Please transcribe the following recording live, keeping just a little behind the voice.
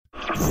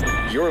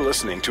You're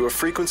listening to a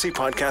Frequency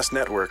Podcast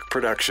Network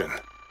production.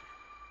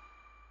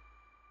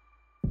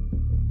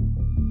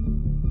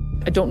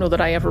 I don't know that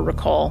I ever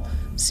recall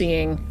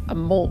seeing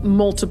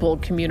multiple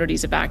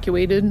communities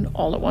evacuated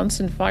all at once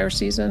in fire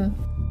season.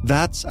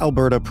 That's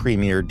Alberta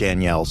Premier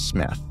Danielle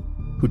Smith,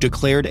 who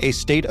declared a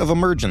state of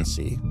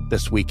emergency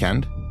this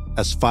weekend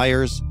as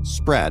fires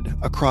spread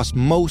across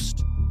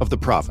most of the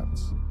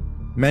province,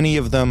 many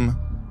of them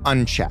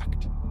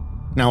unchecked.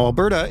 Now,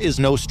 Alberta is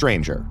no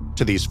stranger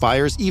to these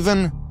fires,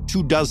 even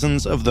to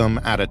dozens of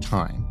them at a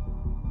time.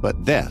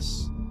 But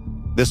this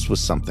was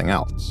something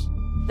else.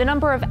 The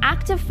number of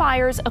active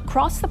fires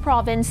across the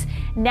province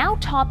now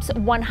tops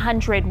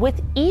 100,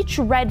 with each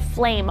red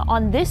flame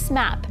on this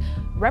map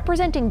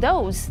representing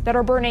those that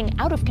are burning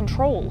out of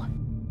control.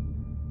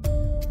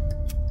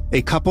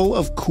 A couple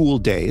of cool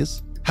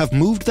days have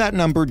moved that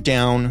number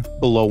down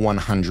below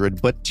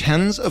 100, but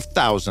tens of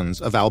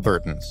thousands of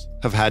Albertans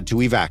have had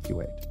to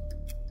evacuate,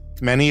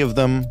 many of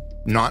them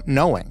not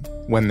knowing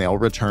when they'll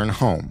return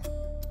home.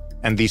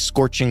 And the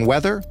scorching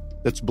weather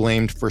that's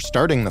blamed for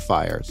starting the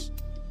fires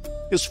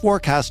is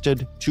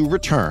forecasted to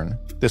return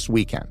this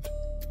weekend.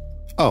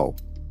 Oh,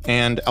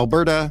 and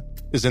Alberta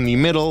is in the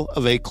middle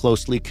of a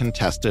closely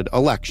contested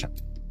election,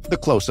 the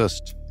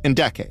closest in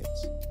decades.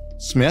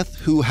 Smith,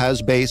 who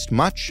has based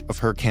much of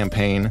her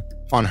campaign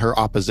on her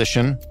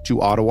opposition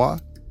to Ottawa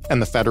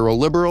and the federal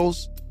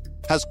Liberals,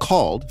 has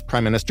called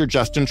Prime Minister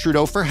Justin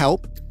Trudeau for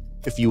help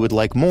if you would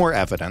like more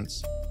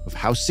evidence of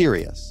how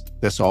serious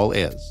this all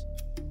is.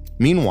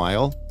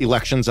 Meanwhile,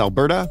 Elections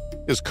Alberta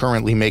is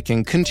currently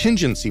making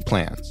contingency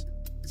plans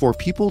for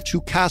people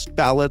to cast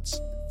ballots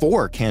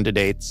for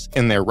candidates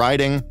in their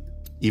riding,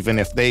 even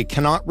if they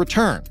cannot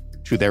return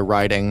to their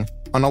riding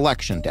on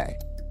Election Day.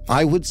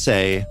 I would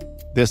say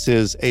this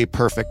is a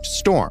perfect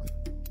storm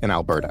in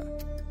Alberta,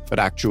 but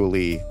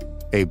actually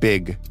a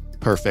big,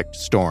 perfect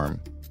storm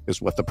is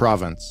what the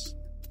province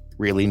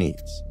really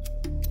needs.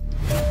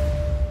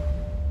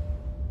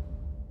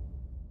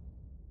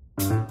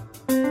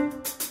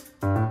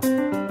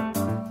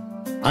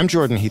 I'm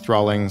Jordan Heath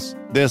Rawlings.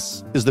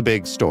 This is The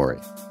Big Story.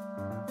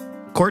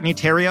 Courtney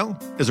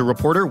Theriault is a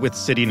reporter with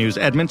City News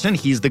Edmonton.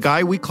 He's the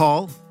guy we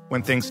call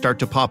when things start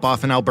to pop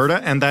off in Alberta,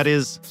 and that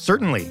is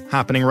certainly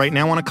happening right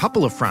now on a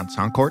couple of fronts,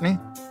 huh, Courtney?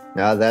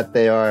 Now that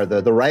they are.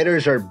 The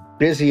writers are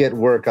busy at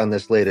work on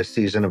this latest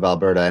season of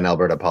Alberta and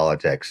Alberta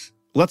politics.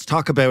 Let's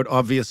talk about,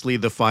 obviously,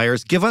 the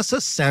fires. Give us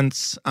a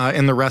sense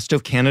in the rest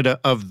of Canada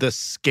of the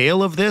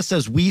scale of this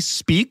as we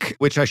speak,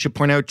 which I should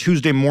point out,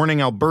 Tuesday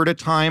morning, Alberta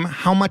time.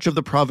 How much of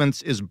the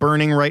province is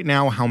burning right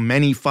now? How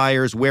many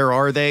fires? Where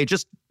are they?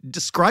 Just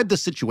describe the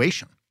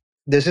situation.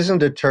 This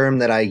isn't a term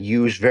that I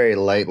use very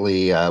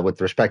lightly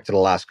with respect to the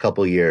last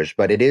couple of years,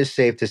 but it is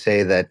safe to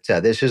say that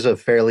this is a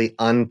fairly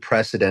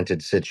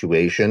unprecedented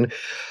situation.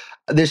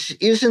 This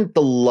isn't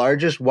the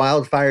largest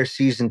wildfire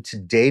season to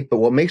date, but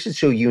what makes it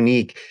so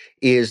unique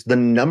is the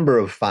number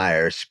of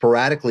fires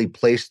sporadically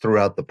placed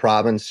throughout the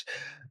province.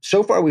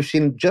 So far, we've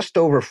seen just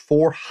over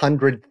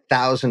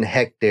 400,000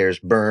 hectares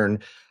burn.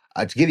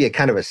 To give you a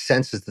kind of a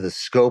sense as to the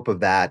scope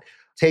of that,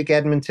 take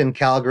Edmonton,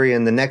 Calgary,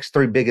 and the next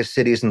three biggest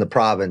cities in the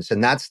province,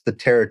 and that's the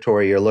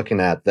territory you're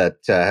looking at that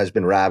has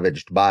been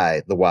ravaged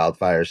by the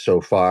wildfires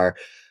so far.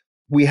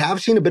 We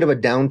have seen a bit of a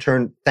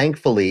downturn,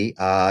 thankfully,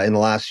 in the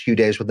last few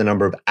days with the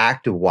number of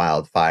active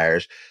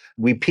wildfires.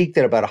 We peaked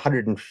at about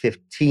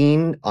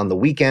 115 on the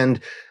weekend.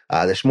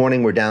 This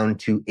morning, we're down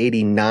to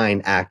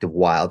 89 active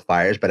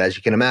wildfires. But as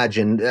you can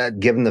imagine,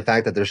 given the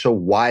fact that they're so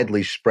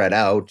widely spread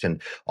out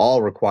and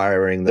all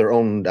requiring their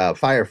own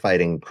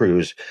firefighting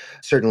crews,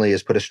 certainly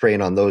has put a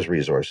strain on those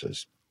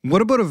resources.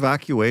 What about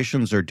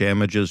evacuations or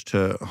damages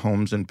to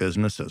homes and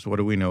businesses? What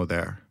do we know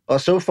there? Well,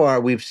 so far,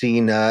 we've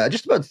seen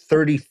just about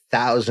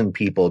 30,000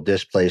 people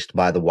displaced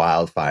by the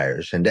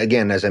wildfires. And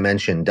again, as I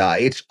mentioned,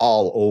 it's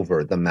all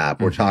over the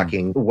map. We're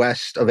talking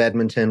west of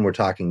Edmonton. We're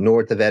talking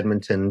north of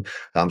Edmonton,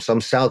 some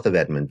south of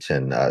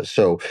Edmonton.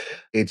 So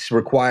it's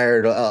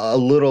required a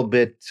little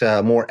bit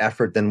more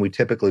effort than we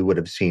typically would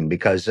have seen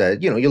because,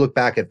 you look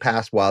back at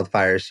past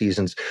wildfire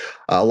seasons,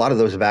 a lot of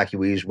those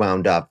evacuees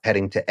wound up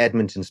heading to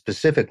Edmonton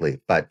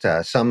specifically. But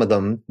some of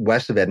them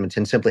west of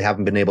Edmonton simply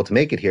haven't been able to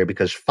make it here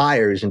because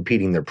fire is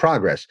impeding their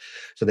progress.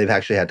 So they've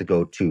actually had to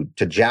go to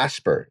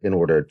Jasper in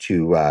order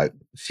to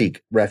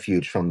seek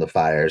refuge from the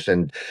fires.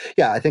 And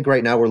yeah, I think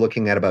right now we're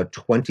looking at about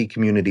 20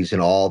 communities in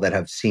all that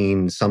have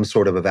seen some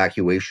sort of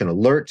evacuation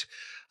alert.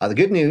 The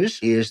good news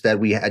is that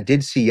we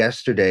did see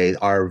yesterday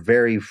our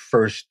very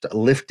first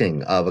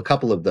lifting of a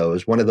couple of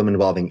those, one of them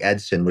involving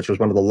Edson, which was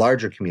one of the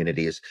larger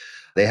communities.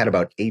 They had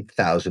about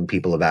 8,000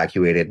 people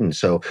evacuated. And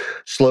so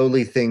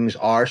slowly things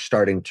are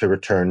starting to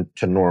return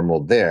to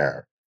normal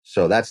there.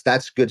 So that's a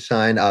good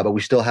sign, but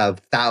we still have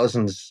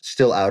thousands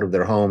still out of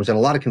their homes and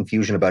a lot of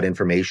confusion about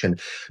information.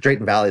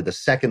 Drayton Valley, the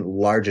second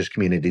largest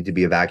community to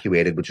be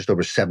evacuated with just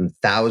over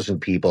 7,000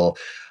 people.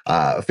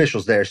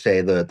 Officials there say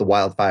the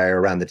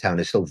wildfire around the town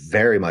is still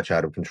very much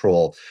out of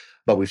control.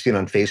 But we've seen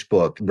on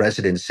Facebook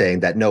residents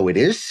saying that, no, it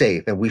is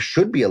safe and we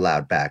should be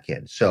allowed back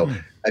in. So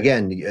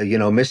again,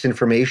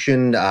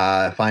 misinformation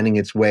finding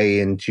its way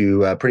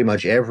into pretty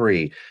much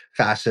every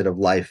facet of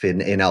life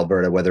in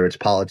Alberta, whether it's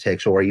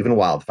politics or even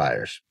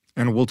wildfires.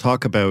 And we'll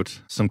talk about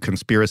some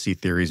conspiracy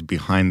theories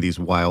behind these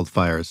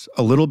wildfires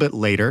a little bit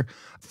later.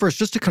 First,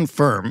 just to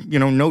confirm,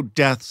 no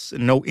deaths,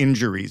 no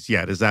injuries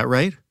yet. Is that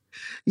right?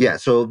 Yeah,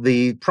 so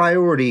the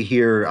priority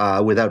here,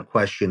 without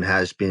question,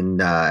 has been,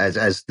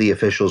 as the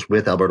officials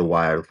with Alberta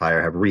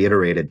Wildfire have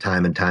reiterated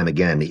time and time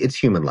again, it's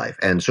human life.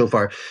 And so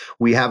far,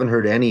 we haven't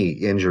heard any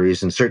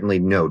injuries and certainly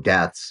no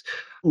deaths.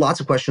 Lots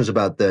of questions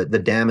about the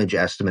damage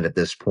estimate at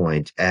this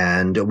point,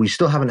 and we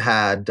still haven't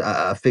had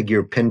a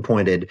figure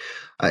pinpointed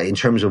in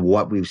terms of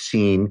what we've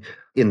seen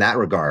in that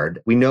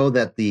regard. We know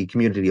that the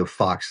community of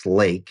Fox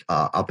Lake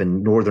up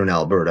in northern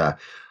Alberta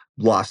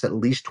lost at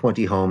least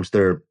 20 homes,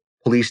 their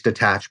police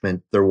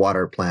detachment, their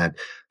water plant,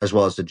 as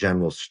well as the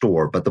general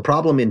store. But the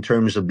problem in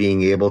terms of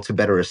being able to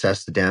better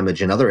assess the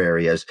damage in other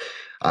areas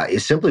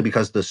is simply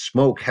because the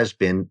smoke has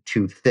been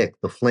too thick,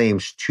 the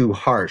flames too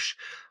harsh.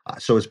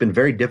 So it's been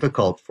very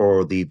difficult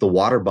for the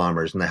water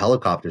bombers and the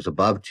helicopters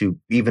above to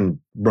even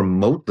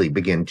remotely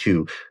begin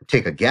to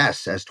take a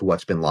guess as to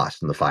what's been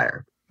lost in the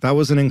fire. That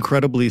was an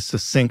incredibly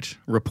succinct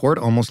report,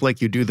 almost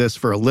like you do this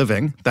for a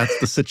living. That's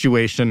the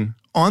situation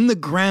on the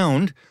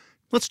ground.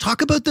 Let's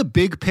talk about the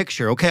big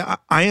picture. Okay,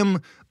 I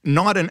am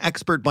not an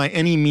expert by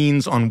any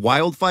means on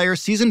wildfire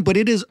season, but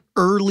it is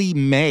early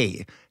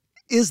May.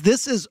 Is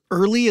this as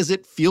early as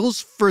it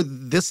feels for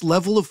this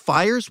level of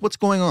fires? What's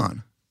going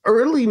on?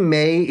 Early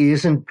May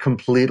isn't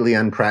completely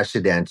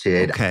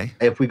unprecedented. Okay.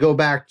 If we go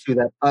back to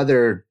that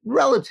other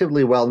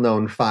relatively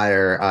well-known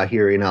fire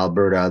here in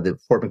Alberta, the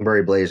Fort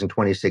McMurray blaze in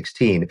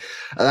 2016,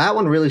 that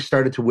one really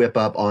started to whip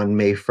up on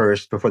May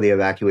 1st before the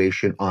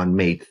evacuation on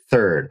May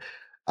 3rd.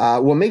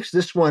 What makes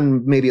this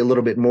one maybe a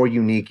little bit more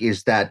unique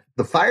is that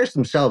the fires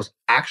themselves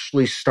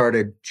actually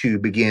started to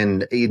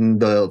begin in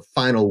the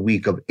final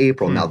week of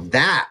April. Now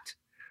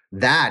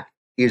that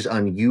is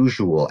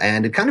unusual,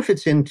 and it kind of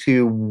fits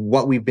into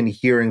what we've been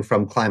hearing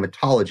from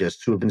climatologists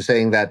who have been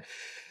saying that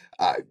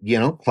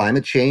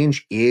climate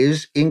change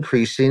is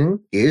increasing,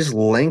 is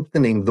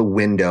lengthening the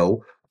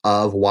window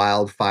of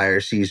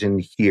wildfire season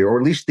here, or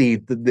at least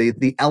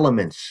the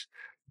elements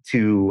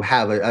to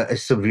have a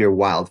severe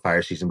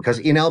wildfire season. Because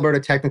in Alberta,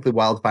 technically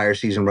wildfire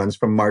season runs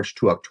from March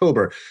to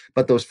October,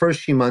 but those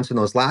first few months and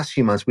those last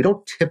few months, we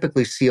don't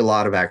typically see a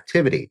lot of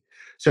activity.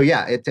 So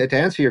yeah, to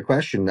answer your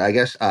question, I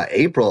guess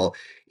April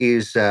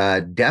is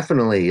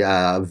definitely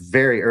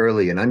very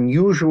early, an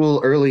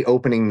unusual early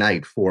opening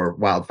night for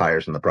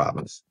wildfires in the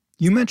province.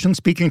 You mentioned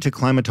speaking to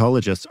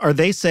climatologists. Are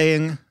they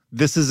saying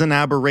this is an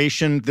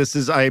aberration? This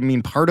is,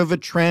 part of a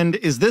trend?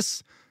 Is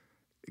this,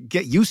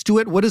 get used to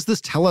it? What does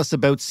this tell us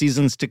about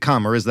seasons to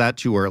come, or is that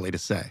too early to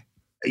say?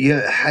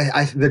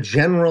 Yeah, the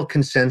general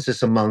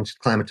consensus amongst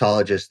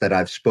climatologists that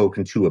I've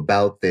spoken to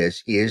about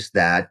this is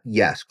that,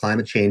 yes,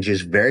 climate change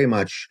is very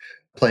much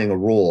playing a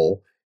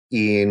role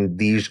in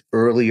these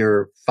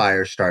earlier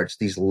fire starts,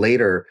 these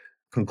later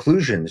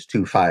conclusions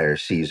to fire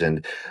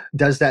season.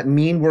 Does that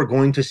mean we're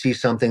going to see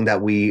something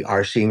that we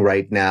are seeing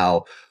right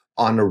now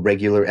on a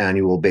regular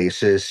annual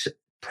basis?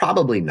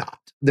 Probably not.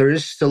 There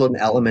is still an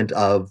element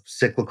of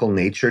cyclical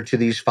nature to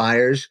these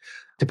fires.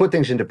 To put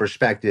things into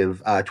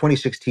perspective,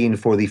 2016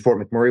 for the Fort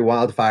McMurray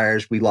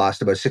wildfires, we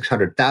lost about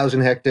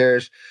 600,000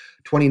 hectares.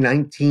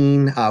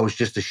 2019 was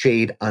just a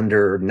shade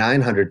under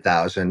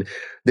 900,000.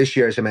 This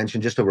year, as I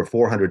mentioned, just over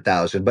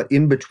 400,000. But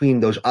in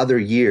between those other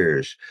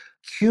years,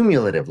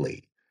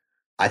 cumulatively,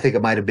 I think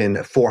it might have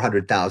been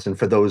 400,000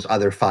 for those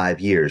other 5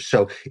 years.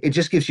 So it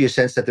just gives you a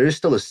sense that there is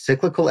still a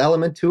cyclical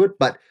element to it,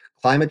 but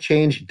climate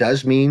change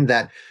does mean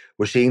that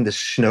we're seeing the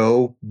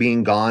snow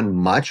being gone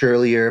much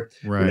earlier.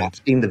 Right. We're not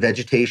seeing the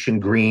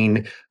vegetation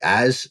green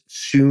as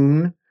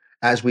soon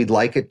as we'd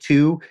like it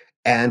to.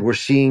 And we're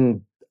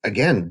seeing,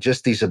 again,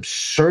 just these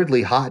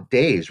absurdly hot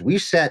days. We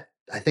set,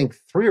 I think,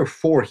 3 or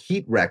 4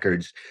 heat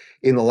records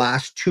in the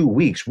last 2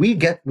 weeks. We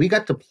got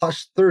to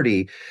plus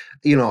 30,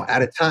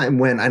 at a time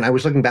when, and I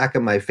was looking back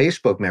at my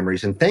Facebook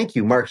memories, and thank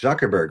you, Mark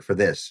Zuckerberg, for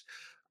this.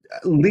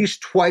 At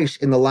least twice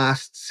in the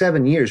last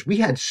 7 years, we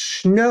had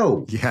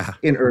snow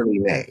in early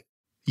May.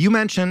 You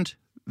mentioned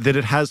that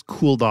it has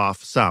cooled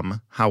off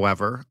some,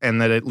 however, and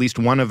that at least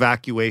one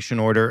evacuation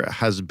order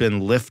has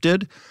been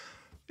lifted.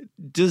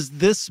 Does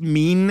this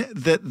mean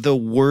that the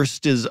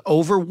worst is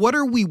over? What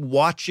are we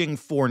watching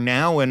for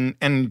now,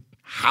 and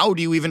how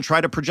do you even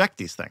try to project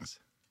these things?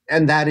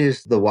 And that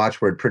is the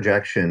watchword,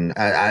 projection,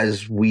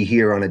 as we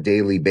hear on a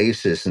daily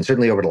basis. And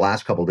certainly over the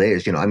last couple of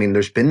days,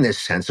 there's been this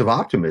sense of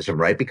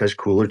optimism, right? Because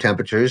cooler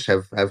temperatures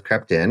have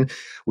crept in.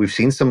 We've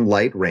seen some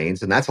light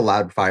rains, and that's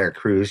allowed fire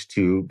crews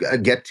to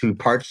get to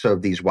parts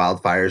of these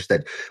wildfires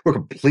that were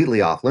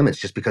completely off limits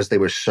just because they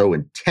were so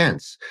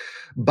intense.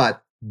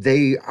 But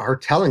they are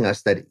telling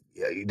us that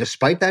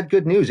despite that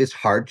good news, it's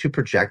hard to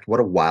project what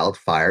a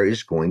wildfire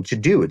is going to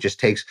do. It just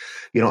takes,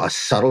 a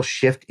subtle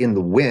shift in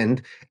the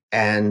wind,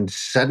 and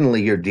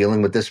suddenly you're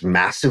dealing with this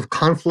massive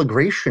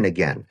conflagration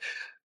again.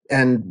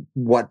 And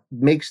what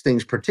makes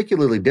things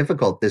particularly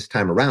difficult this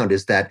time around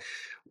is that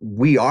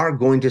we are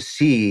going to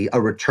see a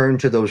return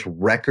to those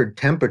record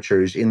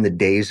temperatures in the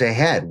days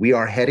ahead. We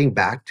are heading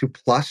back to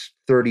plus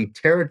 30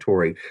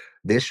 territory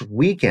this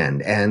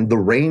weekend. And the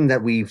rain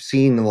that we've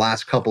seen in the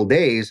last couple of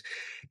days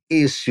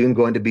is soon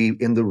going to be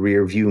in the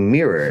rear view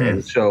mirror.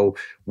 And so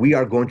we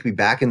are going to be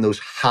back in those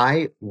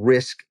high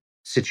risk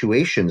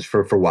situations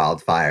for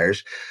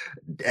wildfires.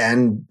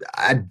 And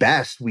at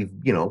best, we've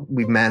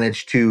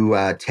managed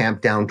to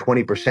tamp down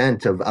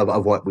 20%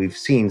 of what we've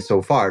seen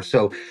so far.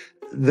 So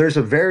there's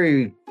a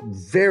very,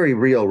 very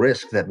real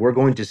risk that we're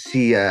going to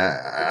see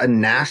a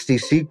nasty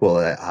sequel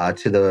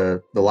to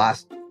the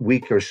last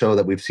week or so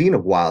that we've seen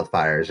of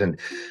wildfires. And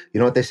you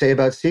know what they say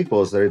about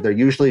sequels? They're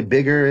usually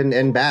bigger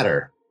and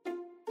badder.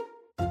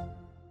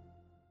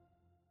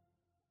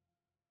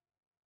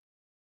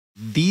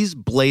 These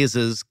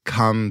blazes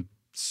come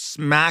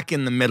smack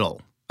in the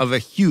middle of a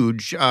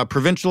huge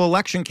provincial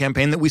election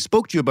campaign that we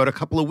spoke to you about a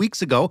couple of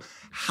weeks ago.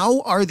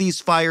 How are these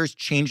fires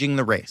changing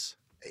the race?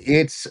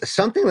 It's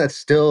something that's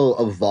still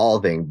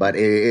evolving, but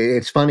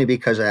it's funny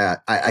because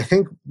I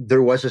think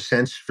there was a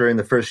sense during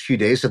the first few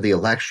days of the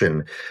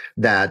election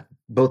that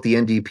both the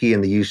NDP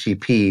and the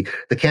UCP,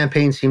 the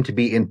campaign seemed to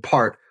be in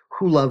part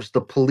who loves the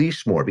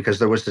police more, because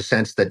there was the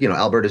sense that,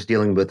 Alberta's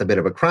dealing with a bit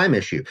of a crime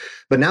issue.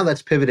 But now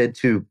that's pivoted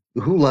to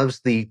who loves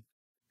the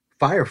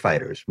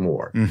firefighters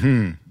more.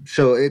 Mm-hmm.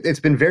 So it's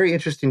been very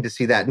interesting to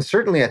see that. And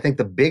certainly I think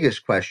the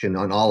biggest question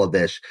on all of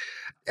this,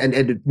 and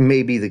it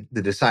may be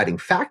the deciding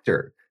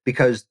factor,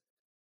 because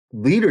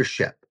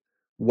leadership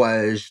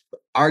was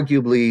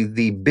arguably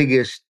the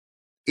biggest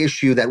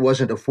issue that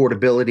wasn't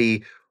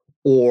affordability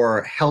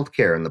or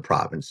healthcare in the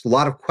province. A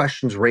lot of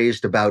questions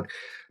raised about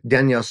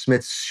Danielle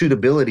Smith's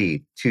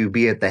suitability to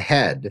be at the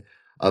head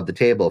of the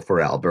table for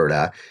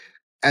Alberta.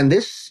 And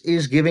this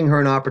is giving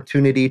her an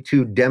opportunity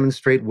to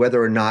demonstrate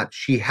whether or not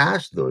she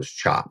has those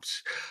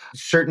chops.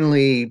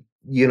 Certainly,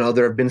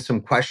 there have been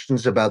some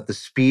questions about the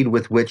speed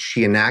with which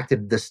she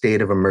enacted the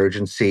state of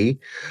emergency.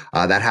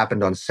 That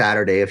happened on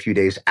Saturday, a few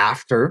days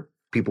after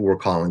people were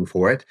calling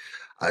for it.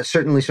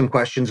 Certainly some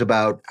questions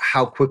about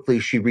how quickly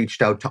she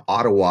reached out to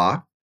Ottawa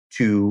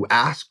to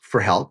ask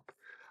for help,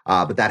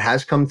 but that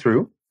has come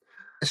through.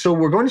 So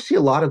we're going to see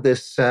a lot of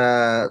this,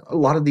 a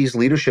lot of these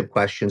leadership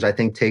questions, I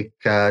think, take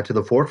to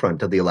the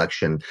forefront of the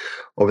election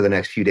over the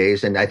next few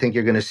days. And I think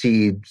you're going to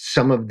see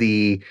some of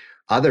the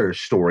other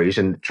stories,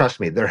 and trust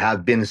me, there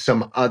have been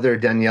some other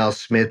Danielle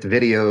Smith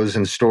videos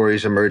and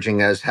stories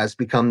emerging, as has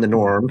become the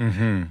norm.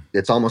 Mm-hmm.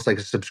 It's almost like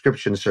a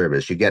subscription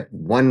service. You get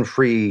one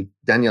free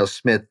Danielle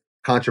Smith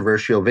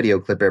controversial video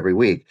clip every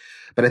week.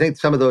 But I think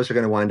some of those are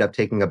going to wind up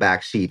taking a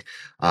back seat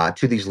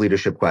to these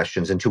leadership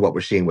questions and to what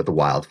we're seeing with the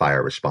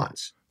wildfire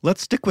response.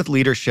 Let's stick with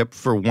leadership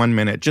for 1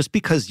 minute, just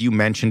because you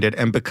mentioned it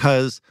and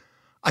because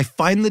I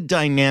find the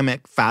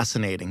dynamic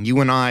fascinating.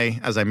 You and I,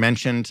 as I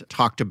mentioned,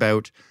 talked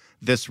about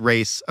this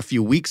race a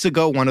few weeks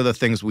ago. One of the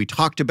things we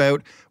talked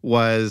about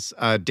was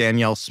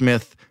Danielle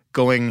Smith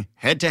going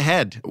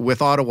head-to-head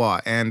with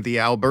Ottawa and the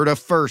Alberta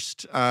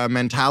First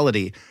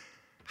mentality.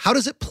 How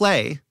does it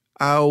play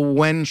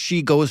when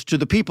she goes to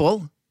the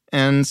people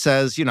and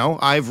says,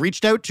 I've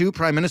reached out to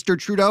Prime Minister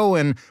Trudeau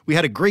and we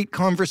had a great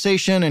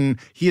conversation and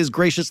he is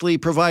graciously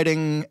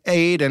providing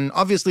aid, and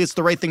obviously it's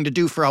the right thing to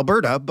do for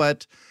Alberta,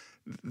 but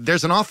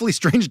there's an awfully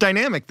strange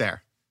dynamic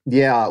there.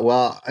 Yeah,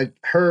 well,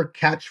 her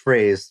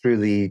catchphrase through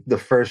the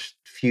first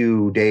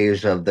few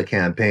days of the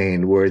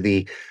campaign were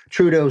the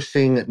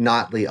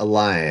Trudeau-Singh-Notley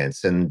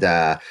alliance. And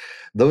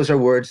those are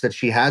words that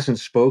she hasn't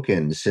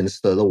spoken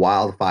since the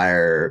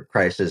wildfire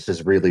crisis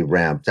has really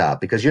ramped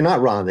up. Because you're not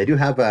wrong. They do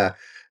have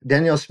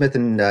Danielle Smith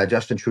and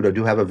Justin Trudeau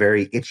do have a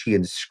very itchy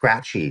and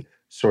scratchy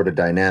sort of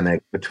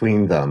dynamic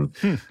between them.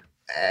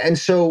 And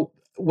so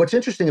what's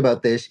interesting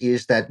about this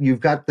is that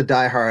you've got the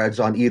diehards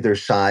on either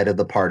side of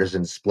the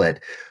partisan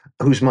split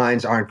whose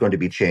minds aren't going to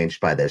be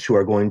changed by this, who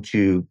are going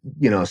to,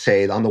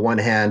 say on the one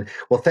hand,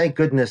 well, thank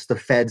goodness the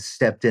feds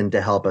stepped in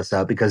to help us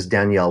out because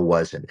Danielle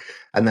wasn't.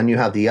 And then you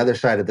have the other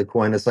side of the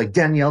coin. It's like,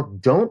 Danielle,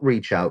 don't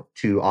reach out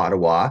to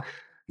Ottawa.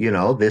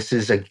 This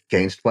is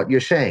against what you're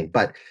saying.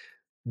 But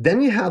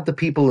then you have the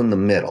people in the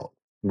middle,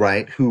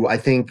 right, who I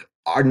think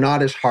are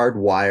not as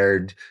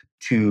hardwired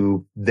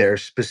to their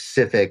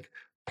specific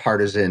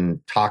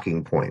partisan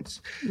talking points.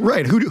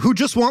 Right, who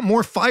just want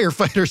more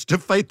firefighters to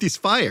fight these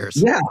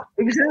fires. Yeah,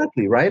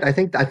 exactly, right? I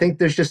think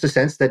there's just a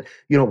sense that,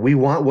 we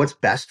want what's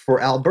best for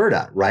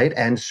Alberta, right?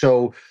 And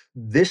so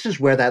this is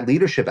where that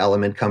leadership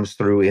element comes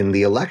through in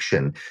the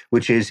election,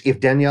 which is if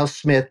Danielle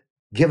Smith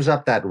gives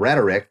up that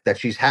rhetoric that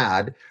she's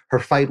had, her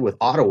fight with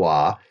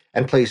Ottawa,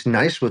 and plays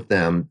nice with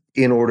them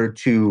in order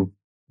to,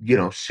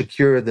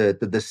 secure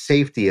the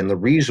safety and the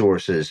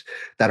resources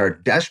that are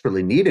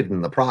desperately needed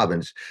in the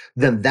province,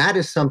 then that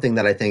is something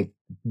that I think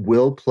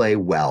will play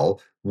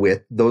well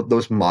with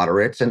those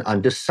moderates and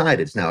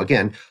undecideds. Now,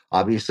 again,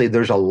 obviously,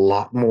 there's a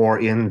lot more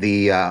in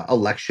the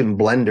election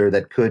blender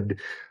that could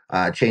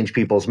change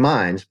people's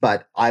minds,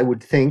 but I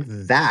would think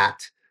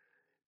that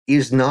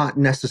is not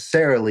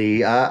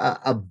necessarily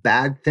a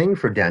bad thing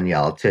for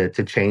Danielle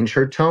to change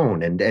her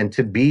tone and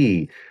to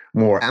be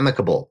more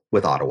amicable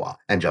with Ottawa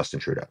and Justin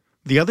Trudeau.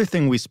 The other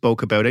thing we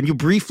spoke about, and you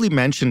briefly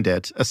mentioned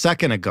it a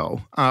second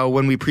ago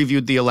when we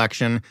previewed the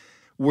election,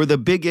 were the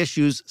big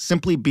issues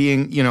simply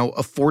being,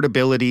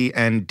 affordability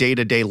and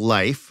day-to-day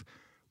life.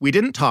 We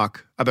didn't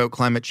talk about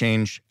climate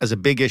change as a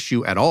big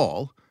issue at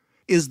all.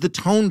 Is the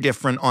tone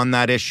different on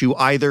that issue,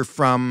 either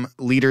from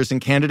leaders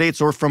and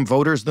candidates or from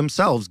voters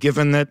themselves,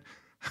 given that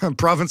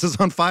province is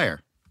on fire?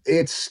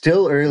 It's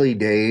still early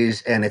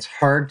days, and it's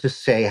hard to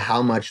say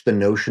how much the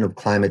notion of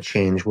climate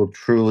change will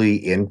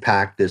truly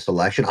impact this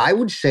election. I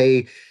would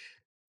say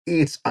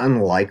it's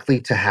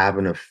unlikely to have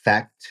an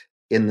effect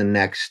in the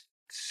next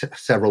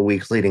several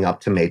weeks leading up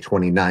to May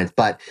 29th,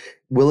 but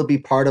will it be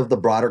part of the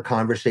broader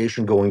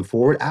conversation going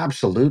forward?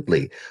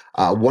 Absolutely.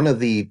 One of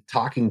the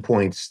talking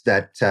points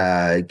that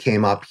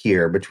came up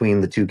here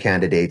between the two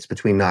candidates,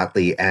 between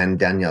Notley and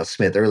Danielle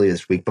Smith earlier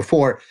this week,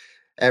 before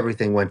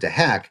everything went to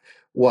heck,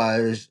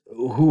 was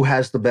who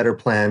has the better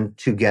plan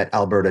to get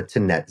Alberta to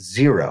net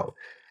zero.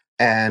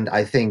 And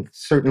I think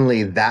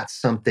certainly that's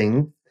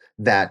something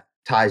that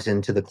ties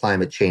into the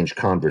climate change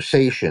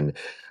conversation.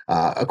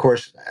 Of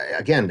course,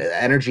 again,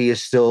 energy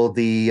is still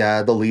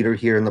the leader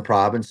here in the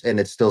province, and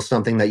it's still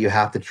something that you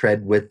have to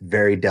tread with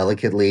very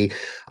delicately.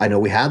 I know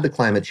we had the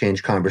climate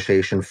change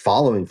conversation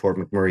following Fort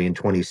McMurray in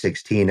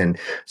 2016, and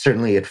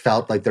certainly it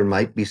felt like there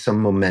might be some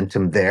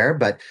momentum there.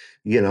 But,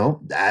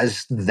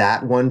 as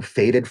that one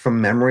faded from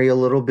memory a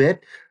little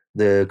bit,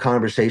 the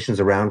conversations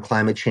around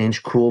climate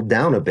change cooled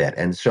down a bit.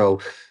 And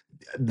so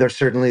there's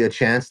certainly a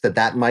chance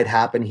that might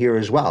happen here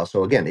as well.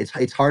 So again,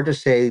 it's hard to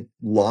say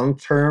long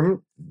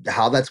term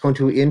how that's going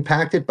to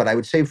impact it, but I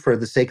would say for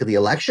the sake of the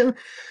election,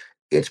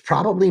 it's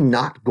probably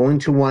not going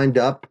to wind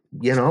up,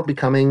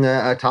 becoming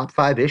a top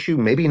 5 issue,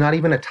 maybe not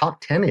even a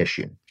top 10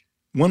 issue.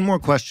 One more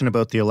question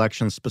about the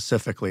election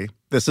specifically.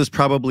 This is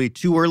probably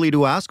too early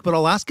to ask, but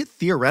I'll ask it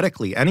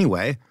theoretically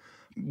anyway.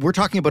 We're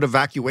talking about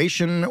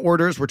evacuation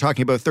orders. We're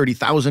talking about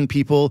 30,000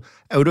 people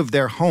out of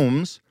their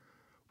homes.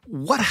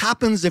 What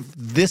happens if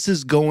this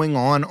is going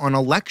on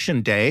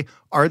election day?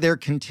 Are there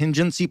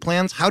contingency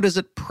plans? How does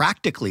it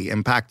practically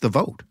impact the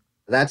vote?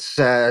 That's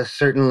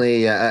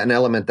certainly an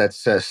element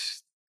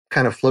that's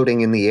kind of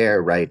floating in the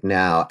air right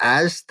now.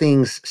 As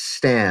things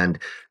stand,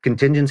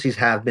 contingencies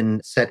have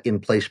been set in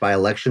place by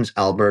Elections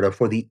Alberta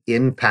for the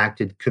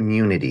impacted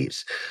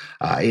communities.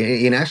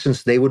 In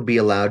essence, they would be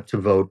allowed to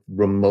vote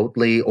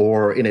remotely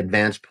or in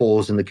advance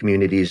polls in the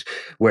communities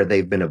where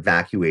they've been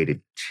evacuated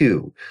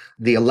to.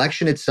 The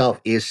election itself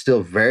is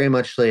still very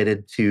much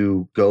slated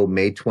to go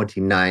May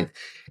 29th.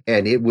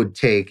 And it would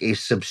take a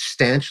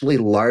substantially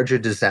larger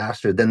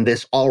disaster than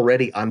this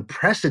already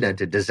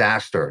unprecedented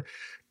disaster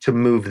to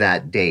move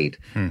that date.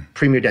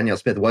 Premier Danielle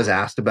Smith was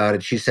asked about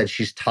it. She said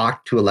she's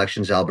talked to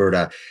Elections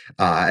Alberta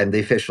and the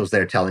officials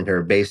there telling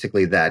her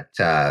basically that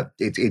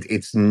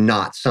it's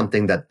not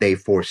something that they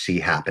foresee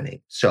happening.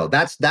 So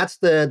that's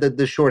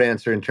the short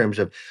answer in terms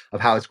of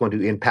how it's going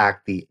to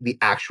impact the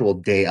actual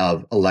day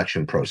of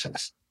election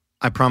process.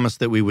 I promised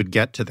that we would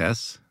get to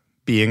this,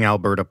 being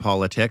Alberta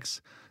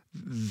politics.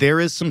 There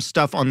is some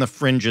stuff on the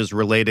fringes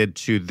related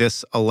to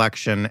this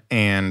election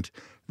and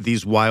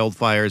these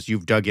wildfires.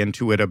 You've dug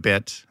into it a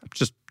bit.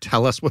 Just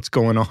tell us what's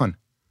going on.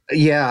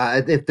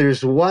 Yeah, if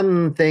there's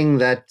one thing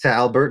that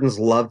Albertans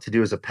love to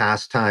do as a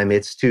pastime,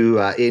 it's to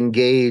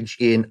engage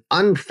in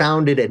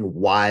unfounded and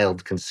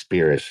wild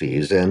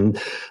conspiracies. And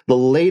the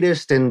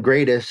latest and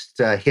greatest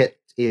hit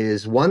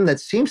is one that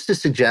seems to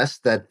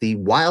suggest that the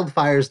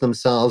wildfires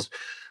themselves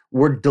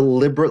were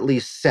deliberately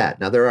set.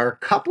 Now, there are a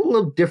couple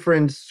of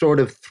different sort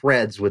of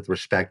threads with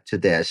respect to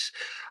this.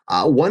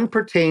 One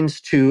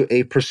pertains to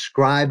a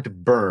prescribed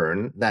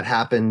burn that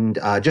happened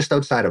just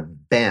outside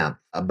of Banff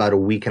about a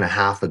week and a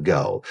half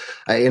ago.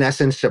 In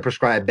essence, a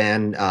prescribed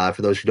burn,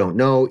 for those who don't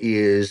know,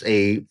 is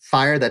a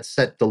fire that's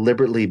set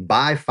deliberately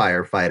by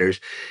firefighters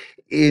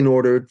in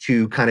order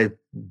to kind of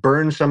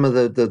burn some of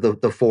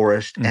the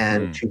forest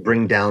and to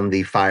bring down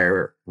the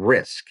fire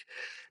risk.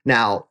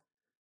 Now,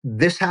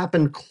 this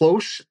happened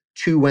close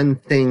to when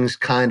things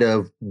kind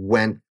of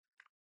went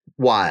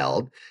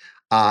wild.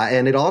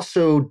 And it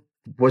also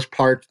was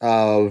part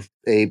of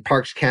a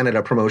Parks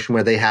Canada promotion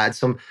where they had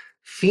some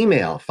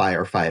female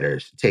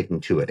firefighters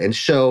taking to it. And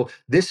so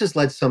this has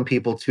led some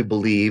people to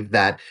believe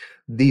that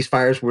these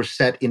fires were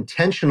set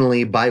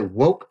intentionally by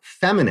woke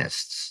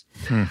feminists.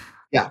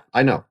 Yeah,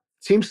 I know.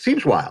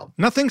 Seems wild.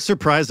 Nothing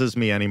surprises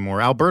me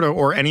anymore, Alberta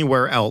or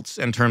anywhere else,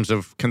 in terms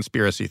of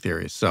conspiracy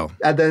theories. So,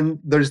 and then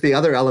there's the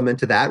other element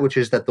to that, which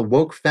is that the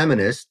woke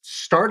feminists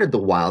started the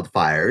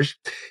wildfires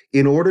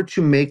in order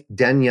to make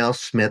Danielle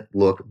Smith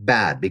look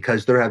bad,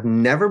 because there have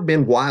never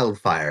been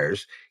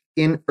wildfires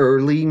in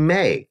early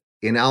May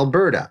in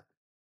Alberta,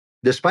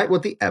 despite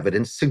what the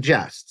evidence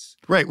suggests.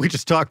 Right, we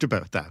just talked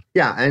about that.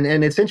 Yeah,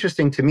 and it's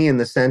interesting to me in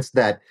the sense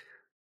that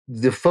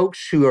the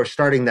folks who are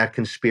starting that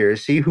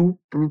conspiracy, who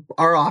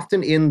are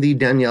often in the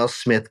Danielle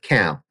Smith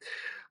camp,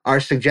 are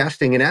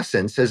suggesting, in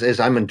essence, as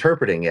I'm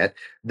interpreting it,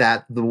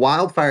 that the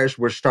wildfires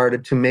were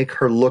started to make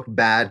her look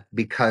bad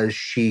because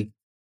she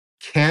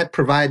can't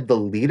provide the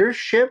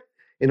leadership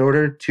in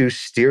order to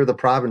steer the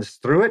province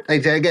through it.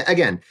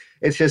 Again,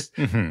 it's just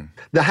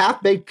the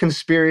half-baked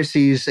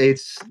conspiracies.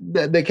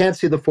 They can't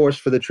see the forest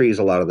for the trees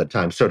a lot of the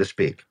time, so to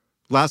speak.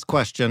 Last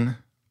question.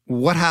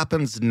 What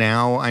happens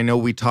now? I know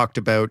we talked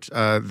about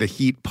the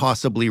heat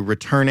possibly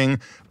returning,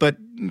 but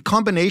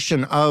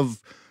combination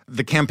of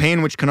the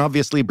campaign, which can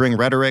obviously bring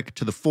rhetoric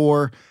to the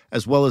fore,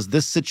 as well as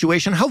this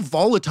situation, how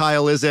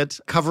volatile is it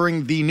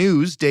covering the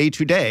news day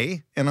to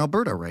day in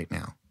Alberta right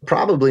now?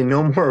 Probably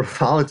no more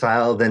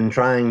volatile than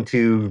trying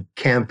to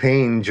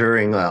campaign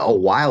during a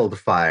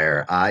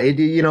wildfire.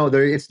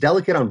 It's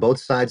delicate on both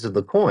sides of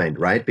the coin,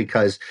 right?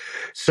 Because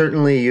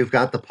certainly you've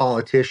got the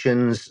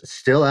politicians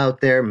still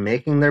out there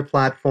making their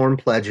platform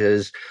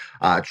pledges,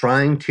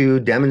 trying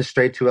to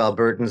demonstrate to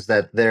Albertans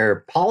that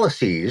their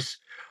policies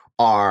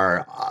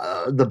are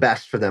the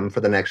best for them for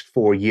the next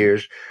 4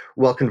 years,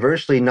 while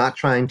conversely not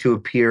trying to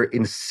appear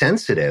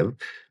insensitive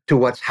to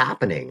what's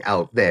happening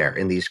out there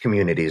in these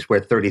communities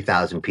where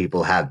 30,000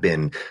 people have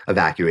been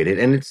evacuated.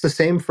 And it's the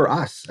same for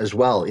us as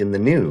well in the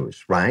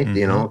news, right?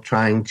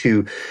 Trying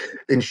to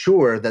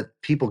ensure that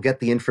people get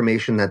the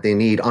information that they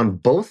need on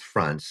both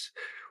fronts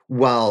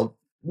while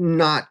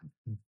not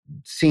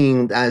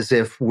seeing as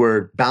if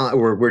we're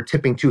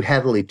tipping too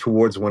heavily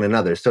towards one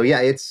another. So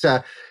yeah,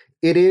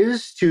 it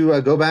is, to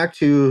go back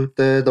to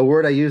the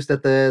word I used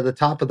at the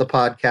top of the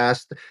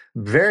podcast,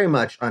 very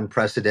much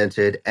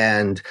unprecedented.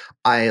 And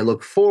I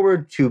look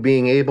forward to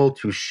being able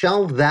to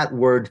shelve that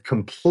word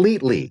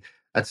completely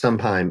at some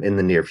time in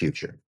the near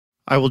future.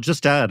 I will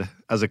just add,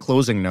 as a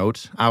closing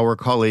note, our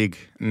colleague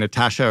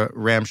Natasha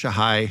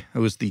Ramshahai,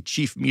 who is the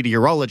chief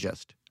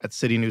meteorologist at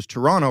City News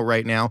Toronto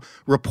right now,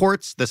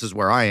 reports, this is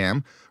where I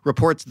am,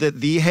 reports that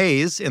the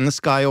haze in the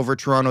sky over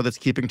Toronto that's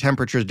keeping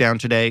temperatures down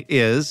today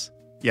is,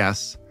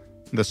 yes,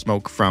 the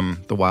smoke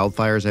from the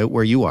wildfires out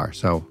where you are.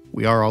 So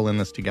we are all in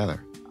this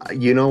together.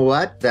 You know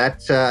what?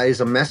 That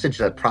is a message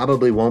that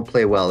probably won't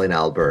play well in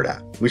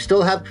Alberta. We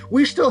still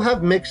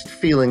have mixed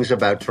feelings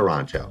about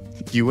Toronto.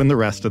 You and the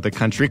rest of the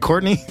country.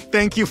 Courtney,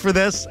 thank you for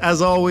this.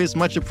 As always,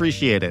 much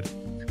appreciated.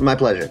 My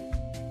pleasure.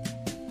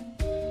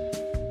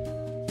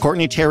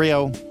 Courtney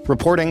Theriault,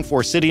 reporting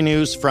for City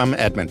News from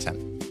Edmonton.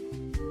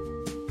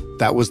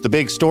 That was the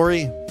big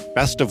story.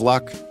 Best of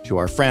luck to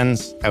our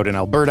friends out in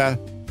Alberta.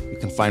 You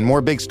can find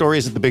more big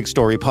stories at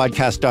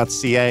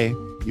thebigstorypodcast.ca.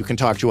 You can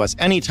talk to us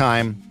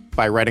anytime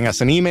by writing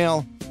us an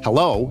email,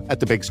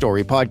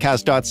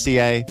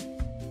 hello@thebigstorypodcast.ca,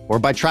 or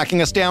by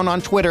tracking us down on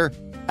Twitter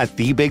at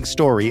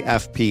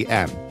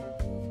TheBigStoryFPN.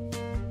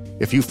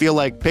 If you feel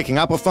like picking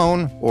up a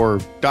phone or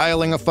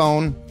dialing a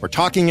phone or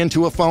talking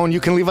into a phone,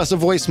 you can leave us a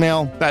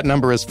voicemail. That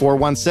number is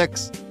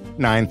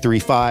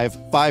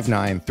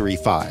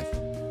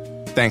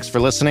 416-935-5935. Thanks for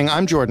listening.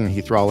 I'm Jordan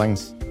Heath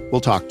Rawlings.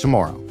 We'll talk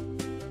tomorrow.